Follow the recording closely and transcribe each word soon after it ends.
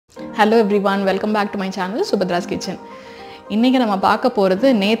Hello everyone, welcome back to my channel Subhadra's Kitchen. இன்னைக்கு நம்ம பார்க்க போறது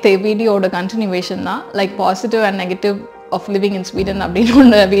நேத்து வீடியோட கண்டினியூவேஷன் தான், like positive and negative of living in Sweden அப்படின்னு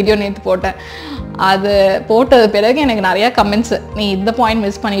ஒரு வீடியோ நேற்று போட்டேன். அது போட்டது பிறகு எனக்கு நிறைய கமெண்ட்ஸ், நீ இந்த பாயிண்ட்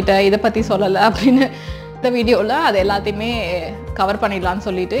மிஸ் பண்ணிட்ட, இதை பற்றி சொல்லலை அப்படின்னு. இந்த வீடியோவில் அது எல்லாத்தையுமே கவர் பண்ணிடலான்னு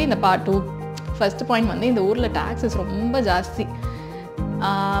சொல்லிட்டு இந்த பார்ட் 2. ஃபர்ஸ்ட் பாயிண்ட் வந்து இந்த ஊரில் டாக்ஸஸ் ரொம்ப ஜாஸ்தி.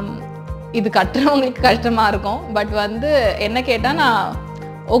 இது கட்டுறவங்களுக்கு கஷ்டமாக இருக்கும். பட் வந்து என்ன கேட்டால் நான்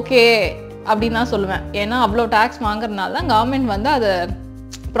ஓகே அப்படின்னு தான் சொல்லுவேன். ஏன்னா அவ்வளோ டேக்ஸ் வாங்குறதுனால தான் கவர்மெண்ட் வந்து அதை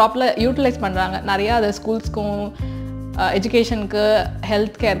ப்ராப்பராக யூட்டிலைஸ் பண்ணுறாங்க. நிறையா அதை ஸ்கூல்ஸ்க்கும் எஜுகேஷனுக்கு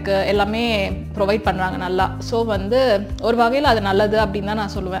ஹெல்த் கேருக்கு எல்லாமே ப்ரொவைட் பண்ணுறாங்க நல்லா. ஸோ வந்து ஒரு வகையில் அது நல்லது அப்படின்னு தான்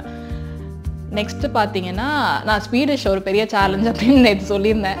நான் சொல்லுவேன். நெக்ஸ்ட்டு பார்த்தீங்கன்னா, நான் ஸ்வீடிஷ் ஒரு பெரிய சேலஞ்ச் அப்படின்னு நேற்று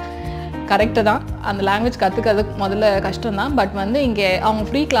சொல்லியிருந்தேன். கரெக்டு தான், அந்த லாங்குவேஜ் கற்றுக்கிறதுக்கு முதல்ல கஷ்டம்தான். பட் வந்து இங்கே அவங்க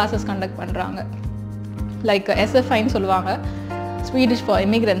ஃப்ரீ கிளாஸஸ் கண்டக்ட் பண்ணுறாங்க. லைக் எஸ்எஃப்ஐன்னு சொல்லுவாங்க, ஸ்வீடிஷ் ஃபார்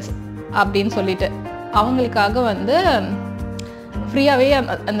இமிக்ரெண்ட்ஸ் அப்படின்னு சொல்லிட்டு. அவங்களுக்காக வந்து ஃப்ரீயாகவே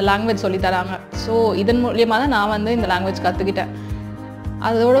அந்த லாங்குவேஜ் சொல்லித்தராங்க. ஸோ இதன் மூலியமாக தான் நான் வந்து இந்த லாங்குவேஜ் கற்றுக்கிட்டேன்.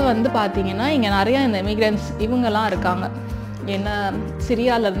 அதோடு வந்து பார்த்திங்கன்னா இங்கே நிறையா இந்த இமிக்ரெண்ட்ஸ் இவங்கெல்லாம் இருக்காங்க. ஏன்னா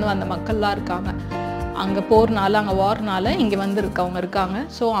சிரியாவிலேருந்து வந்த மக்கள்லாம் இருக்காங்க. அங்கே போகிறனால, அங்கே வார்னால இங்கே வந்து இருக்கவங்க இருக்காங்க.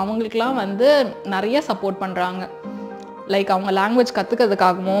 ஸோ அவங்களுக்கெலாம் வந்து நிறைய சப்போர்ட் பண்ணுறாங்க. லைக் அவங்க லாங்குவேஜ்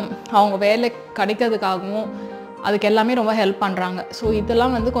கற்றுக்கிறதுக்காகவும் அவங்க வேலை கிடைக்கிறதுக்காகவும் அதுக்கு எல்லாமே ரொம்ப ஹெல்ப் பண்ணுறாங்க. ஸோ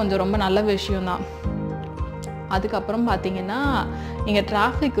இதெல்லாம் வந்து கொஞ்சம் ரொம்ப நல்ல விஷயந்தான். அதுக்கப்புறம் பார்த்திங்கன்னா இங்கே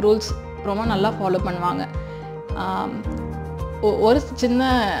டிராஃபிக் ரூல்ஸ் ரொம்ப நல்லா ஃபாலோ பண்ணுவாங்க. ஒரு சின்ன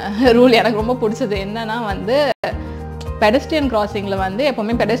ரூல் எனக்கு ரொம்ப பிடிச்சது என்னன்னா வந்து, பெடஸ்ட்ரியன் கிராசிங்கில் வந்து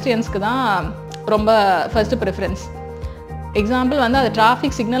எப்போவுமே பெடஸ்ட்ரியன்ஸ்க்கு தான் ரொம்ப ஃபர்ஸ்ட் ப்ரிஃபரன்ஸ். எக்ஸாம்பிள் வந்து அது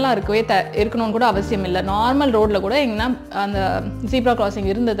டிராஃபிக் சிக்னலாக இருக்கணும்னு கூட அவசியம் இல்லை. நார்மல் ரோட்டில் கூட எங்கன்னா அந்த ஜீப்ரா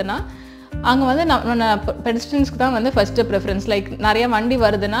கிராசிங் இருந்ததுன்னா அங்கே வந்து நம்ம பெடஸ்ட்ரியன்ஸ்க்கு தான் வந்து ஃபர்ஸ்ட்டு ப்ரிஃபரன்ஸ். லைக் நிறைய வண்டி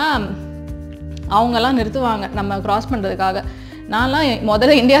வருதுன்னா அவங்கெல்லாம் நிறுத்துவாங்க நம்ம க்ராஸ் பண்ணுறதுக்காக. நான்லாம்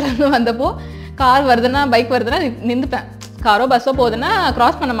முதல்ல இந்தியாவிலேருந்து வந்தப்போ கார் வருதுன்னா, பைக் வருதுன்னா நின்றுப்பேன். காரோ பஸ்ஸோ போகுதுன்னா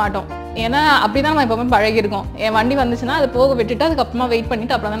க்ராஸ் பண்ண மாட்டோம். ஏன்னா அப்படி தான் நம்ம எப்போவுமே பழகிருக்கோம். என் வண்டி வந்துச்சுன்னா அதை போக விட்டுட்டு அதுக்கப்புறமா வெயிட்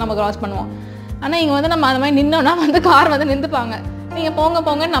பண்ணிவிட்டு அப்புறம் தான் நம்ம க்ராஸ் பண்ணுவோம். ஆனால் இங்கே வந்து நம்ம அந்த மாதிரி நின்னோன்னா வந்து கார் வந்து நின்றுப்பாங்க. நீங்கள் போங்க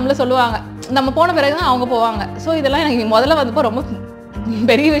போங்கன்னு நம்மள சொல்லுவாங்க. நம்ம போன பிறகு தான் அவங்க போவாங்க. ஸோ இதெல்லாம் எனக்கு முதல்ல வந்தப்போ ரொம்ப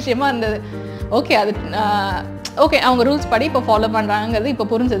பெரிய விஷயமா இருந்தது. ஓகே, அது ஓகே அவங்க ரூல்ஸ் படி இப்போ ஃபாலோ பண்ணுறாங்கிறது இப்போ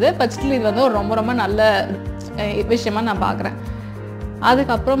புரிஞ்சது. பட் ஸ்டில் இது வந்து ஒரு ரொம்ப ரொம்ப நல்ல விஷயமா நான் பார்க்குறேன்.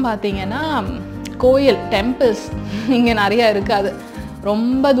 அதுக்கப்புறம் பார்த்தீங்கன்னா கோயில் டெம்பிள்ஸ் இங்கே நிறையா இருக்காது.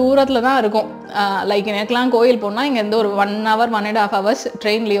 ரொம்ப தூரத்தில் தான் இருக்கும். லைக் எனக்குலாம் கோயில் போனால் இங்கேருந்து ஒரு 1 hour 1.5 hours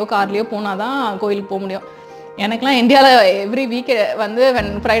ட்ரெயின்லேயோ கார்லேயோ போனால் தான் கோயிலுக்கு போக முடியும். எனக்குலாம் இந்தியாவில் எவ்ரி வீக் வந்து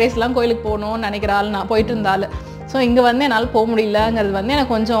ஃப்ரைடேஸ்லாம் கோயிலுக்கு போகணும்னு நினைக்கிற ஆள் நான், போயிட்டு இருந்தாலும். ஸோ இங்கே வந்து என்னால் போக முடியலங்கிறது வந்து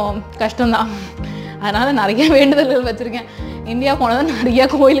எனக்கு கொஞ்சம் கஷ்டம்தான். அதனால் நிறைய வேண்டுதல்கள் வச்சுருக்கேன். இந்தியா போனதும் நிறையா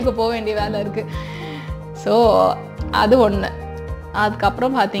கோயிலுக்கு போக வேண்டிய வேலை இருக்குது. ஸோ அது ஒன்று.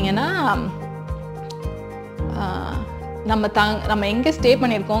 அதுக்கப்புறம் பார்த்திங்கன்னா நம்ம எங்கே ஸ்டே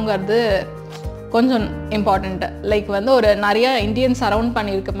பண்ணியிருக்கோங்கிறது கொஞ்சம் இம்பார்ட்டண்ட்டு. லைக் வந்து ஒரு நிறையா இந்தியன்ஸ் சரவுண்ட்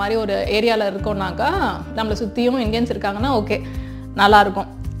பண்ணியிருக்க மாதிரி ஒரு ஏரியாவில் இருக்கோம்னாக்கா, நம்மளை சுற்றியும் இந்தியன்ஸ் இருக்காங்கன்னா ஓகே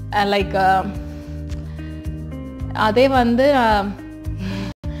நல்லாயிருக்கும். லைக்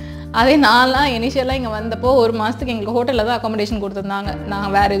அதே நான்லாம் இனிஷியலாக இங்கே வந்தப்போ 1 மாதத்துக்கு எங்களுக்கு ஹோட்டலில் தான் அக்காமடேஷன் கொடுத்துருந்தாங்க.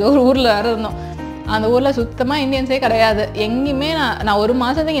 நாங்கள் வேறு ஏதோ ஒரு ஊரில் வேறு இருந்தோம். அந்த ஊரில் சுத்தமாக இந்தியன்ஸே கிடையாது. எங்கேயுமே நான் 1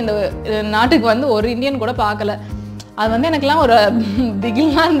 மாதத்துக்கு இந்த நாட்டுக்கு வந்து ஒரு இந்தியன் கூட பார்க்கல. அது வந்து எனக்குலாம் ஒரு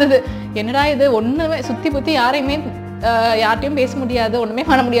திகிலாக இருந்தது. என்னடா இது, ஒன்றுமே சுற்றி புற்றி யார்ட்டையும் பேச முடியாது, ஒன்றுமே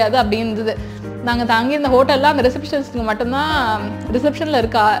பண்ண முடியாது அப்படி இருந்தது. நாங்கள் தங்கி இந்த ஹோட்டலில் அந்த ரிசப்ஷனிஸ்ட்டுக்கு மட்டும்தான், ரிசப்ஷனில்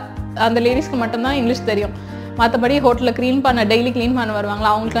இருக்க அந்த லேடிஸ்க்கு மட்டும்தான் இங்கிலீஷ் தெரியும். மற்றபடி ஹோட்டலில் டெய்லி க்ளீன் பண்ண வருவாங்களா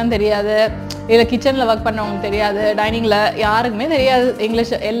அவங்களுக்குலாம் தெரியாது. இல்லை கிச்சனில் ஒர்க் பண்ணவங்களுக்கு தெரியாது. டைனிங்கில் யாருக்குமே தெரியாது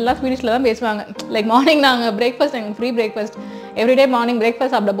இங்கிலீஷ். எல்லாம் ஸ்வீடிஷில் தான் பேசுவாங்க. லைக் மார்னிங் நாங்கள் பிரேக்ஃபாஸ்ட், எங்களுக்கு free breakfast everyday morning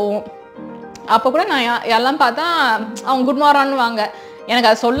breakfast சாப்பிட போவோம். அப்போ கூட நான் எல்லாம் பார்த்தா அவங்க குட் மார்னிங்னு வாங்க. எனக்கு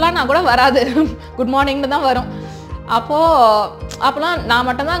அது சொல்லனா கூட வராது, குட் மார்னிங்னு தான் வரும். அப்போலாம் நான்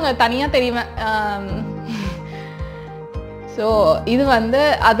மட்டும்தான் அங்கே தனியாக தெரிவேன். ஸோ இது வந்து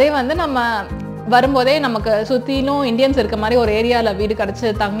அதே வந்து நம்ம வரும்போதே நமக்கு சுற்றிலும் இந்தியன்ஸ் இருக்க மாதிரி ஒரு ஏரியாவில் வீடு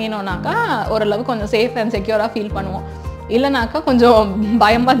கிடச்சி தங்கினோன்னாக்கா ஓரளவு கொஞ்சம் சேஃப் அண்ட் செக்யூராக ஃபீல் பண்ணுவோம். இல்லைனாக்கா கொஞ்சம்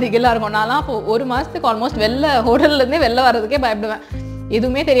பயமாக திகிலாக இருக்கும். நான்லாம் அப்போ 1 மாதத்துக்கு ஆல்மோஸ்ட் ஹோட்டல்லேருந்தே வெளில வர்றதுக்கே பயப்படுவேன்.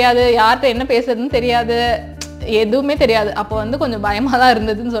 எதுவுமே தெரியாது, யார்கிட்ட என்ன பேசுறதுன்னு தெரியாது, எதுவுமே தெரியாது. அப்போ வந்து கொஞ்சம் பயமாக தான்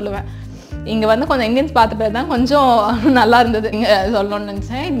இருந்ததுன்னு சொல்லுவேன். இங்கே வந்து கொஞ்சம் இந்தியன்ஸ் பார்த்த பிறகு தான் கொஞ்சம் நல்லா இருந்தது. இங்கே சொல்லணும்னு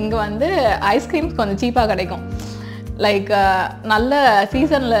நினச்சேன். இங்கே வந்து ஐஸ்கிரீம்ஸ் கொஞ்சம் சீப்பாக கிடைக்கும். லைக் நல்ல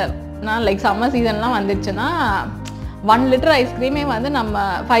சீசனில் லைக் சம்மர் சீசன்லாம் வந்துடுச்சுன்னா 1 லிட்டர் ஐஸ்கிரீமே வந்து நம்ம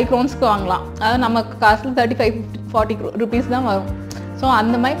 5 crownsக்கு வாங்கலாம். அதாவது நம்ம காஸ்ட்டில் 35-40 rupees தான் வரும். ஸோ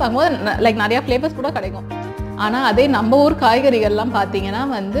அந்த மாதிரி பார்க்கும்போது லைக் நிறையா ஃப்ளேவர்ஸ் கூட கிடைக்கும். ஆனால் அதே நம்ம ஊர் காய்கறிகள்லாம் பார்த்தீங்கன்னா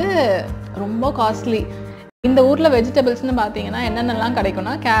வந்து ரொம்ப காஸ்ட்லி. இந்த ஊரில் வெஜிடபிள்ஸ்னு பார்த்தீங்கன்னா என்னென்னலாம்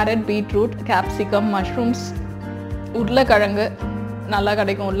கிடைக்கும்னா கேரட், பீட்ரூட், கேப்சிகம், மஷ்ரூம்ஸ், உருளைக்கிழங்கு நல்லா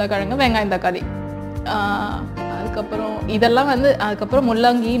கிடைக்கும். உருளைக்கிழங்கு, வெங்காயம், தக்காளி, அதுக்கப்புறம் இதெல்லாம் வந்து அதுக்கப்புறம்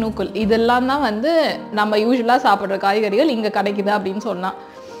முள்ளங்கி, நூக்கல், இதெல்லாம் தான் வந்து நம்ம யூஸ்வலாக சாப்பிட்ற காய்கறிகள் இங்கே கிடைக்குது அப்படின்னு சொன்னால்.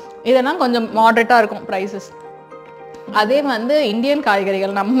 இதெல்லாம் கொஞ்சம் மாடரேட்டாக இருக்கும் ப்ரைஸஸ். அதே வந்து இந்தியன்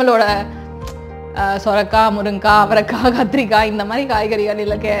காய்கறிகள் நம்மளோட சொரக்காய், முருங்காய், அவரைக்காய், கத்திரிக்காய் இந்த மாதிரி காய்கறிகள்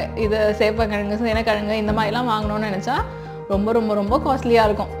இல்லை இது சேப்பக்கிழங்கு, சேனக்கிழங்கு இந்த மாதிரிலாம் வாங்கணும்னு நினச்சா ரொம்ப ரொம்ப ரொம்ப காஸ்ட்லியாக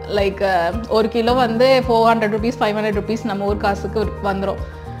இருக்கும். லைக் 1 கிலோ வந்து 400 rupees 500 rupees நம்ம ஊர் காசுக்கு வந்துடும்.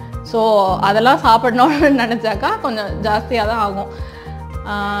 ஸோ அதெல்லாம் சாப்பிடணும்னு நினச்சாக்கா கொஞ்சம் ஜாஸ்தியாக தான் ஆகும்.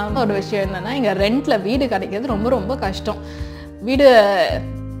 ஒரு விஷயம் என்னென்னா இங்கே ரெண்டில் வீடு கிடைக்கிறது ரொம்ப ரொம்ப கஷ்டம். வீடு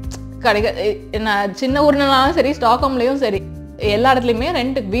என்ன சின்ன ஊர்னாலும் சரி, ஸ்டாக்ஹோம்லேயும் சரி, எல்லா இடத்துலையுமே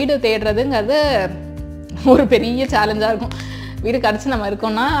ரெண்ட்டுக்கு வீடு தேடுறதுங்கிறது ஒரு பெரிய சேலஞ்சாக இருக்கும். வீடு கிடச்சி நம்ம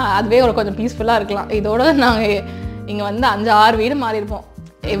இருக்கோம்னா அதுவே ஒரு கொஞ்சம் பீஸ்ஃபுல்லாக இருக்கலாம். இதோட நாங்கள் இங்கே வந்து 5-6 வீடு மாறியிருப்போம்.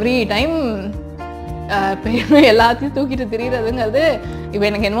 எவ்ரி டைம் எல்லாத்தையும் தூக்கிட்டு திரிகிறதுங்கிறது இப்போ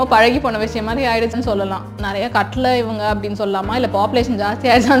எனக்கு என்னமோ பழகி போன விஷயம் மாதிரி ஆயிடுச்சுன்னு சொல்லலாம். நிறைய கட்டில் இவங்க அப்படின்னு சொல்லலாமா, இல்லை பாப்புலேஷன் ஜாஸ்தி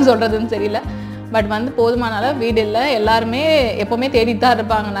ஆயிடுச்சான்னு சொல்கிறதுன்னு தெரியல. பட் வந்து போதுமான அளவு வீடு இல்லை. எல்லாருமே எப்போவுமே தேடிட்டு தான்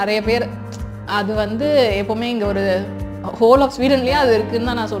இருப்பாங்க நிறைய பேர். அது வந்து எப்போவுமே இங்கே ஒரு ஹோல் ஆஃப் ஸ்வீடன்லேயே அது இருக்குதுன்னு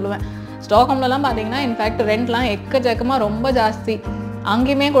தான் நான் சொல்லுவேன். ஸ்டாக்ஹோம்லலாம் பார்த்தீங்கன்னா இன்ஃபேக்ட் ரெண்ட்லாம் எக்கச்சக்கமாக ரொம்ப ஜாஸ்தி.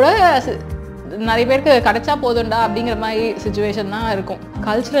 அங்கேயுமே கூட நிறைய பேருக்கு கிடைச்சா போதும்டா அப்படிங்கிற மாதிரி சுச்சுவேஷன் தான் இருக்கும்.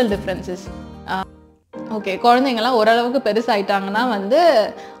 Cultural differences. ஓகே, குழந்தைங்கள்லாம் ஓரளவுக்கு பெருசாகிட்டாங்கன்னா வந்து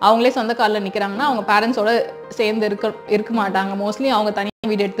அவங்களே சொந்த காலில் நிற்கிறாங்கன்னா அவங்க பேரண்ட்ஸோட சேர்ந்து இருக்க மாட்டாங்க. மோஸ்ட்லி அவங்க தனியாக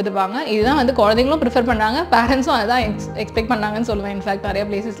வீடு எடுத்துகிட்டு இருப்பாங்க. இதுதான் வந்து குழந்தைங்களும் ப்ரிஃபர் பண்ணாங்க, பேரண்ட்ஸும் அதுதான் எக்ஸ்பெக்ட் பண்ணாங்கன்னு சொல்லுவேன். இன்ஃபேக்ட் நிறைய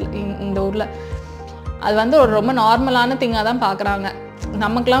பிளேசஸ் இந்த ஊரில் அது வந்து ஒரு ரொம்ப நார்மலான திங்காக தான் பார்க்குறாங்க.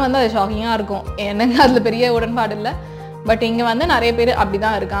 நமக்குலாம் வந்து அது ஷாக்கிங்காக இருக்கும். எனக்கு அதில் பெரிய உடன்பாடு இல்லை. பட் இங்கே வந்து நிறைய பேர் அப்படி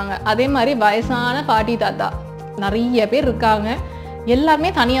தான் இருக்காங்க. அதே மாதிரி வயசான பாட்டி தாத்தா நிறைய பேர் இருக்காங்க. எல்லாருமே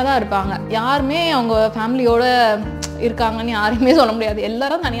தனியாக தான் இருப்பாங்க. யாருமே அவங்க ஃபேமிலியோடு இருக்காங்கன்னு யாருமே சொல்ல முடியாது.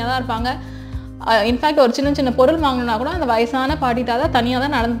 எல்லாரும் தனியாக தான் இருப்பாங்க. இன்ஃபேக்ட் ஒரு சின்ன சின்ன பொருள் வாங்கினா கூட அந்த வயசான பாட்டி தாத்தா தனியாக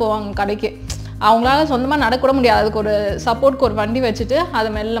தான் நடந்து போவாங்க கடைக்கு. அவங்களால சொந்தமாக நடக்கூட முடியாது. அதுக்கு ஒரு சப்போர்ட்க்கு ஒரு வண்டி வச்சுட்டு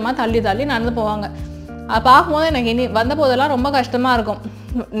அதை மெல்லமாக தள்ளி நடந்து போவாங்க. அதை பார்க்கும்போது எனக்கு இனி வந்த போதெல்லாம் ரொம்ப கஷ்டமாக இருக்கும்.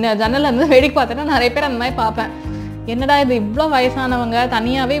 ஜன்னலில் இருந்து வேடிக்கை பார்த்தேன்னா நிறைய பேர் அந்த மாதிரி பார்ப்பேன். என்னடா இது இவ்வளோ வயசானவங்க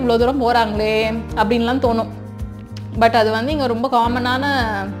தனியாகவே இவ்வளோ தூரம் போகிறாங்களே அப்படின்லாம் தோணும். பட் அது வந்து இங்கே ரொம்ப காமனான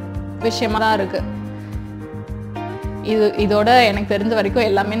விஷயமா தான் இருக்குது. இதோட எனக்கு தெரிஞ்ச வரைக்கும்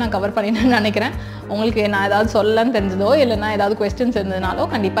எல்லாமே நான் கவர் பண்ணிட்டேன்னு நினைக்கிறேன். உங்களுக்கு நான் ஏதாவது சொல்லலான்னு தெரிஞ்சதோ இல்லைன்னா ஏதாவது கொஸ்டின்ஸ் இருந்ததுனாலோ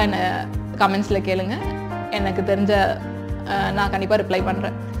கண்டிப்பாக என்னை கமெண்ட்ஸில் கேளுங்க. எனக்கு தெரிஞ்ச நான் கண்டிப்பாக ரிப்ளை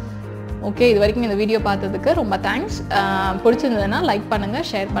பண்ணுறேன். ஓகே, இது வரைக்கும் இந்த வீடியோ பார்த்ததுக்கு ரொம்ப தேங்க்ஸ். பிடிச்சிருந்ததுன்னா லைக் பண்ணுங்கள்,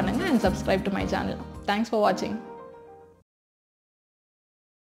 ஷேர் பண்ணுங்கள் and subscribe to my channel. Thanks for வாட்சிங்.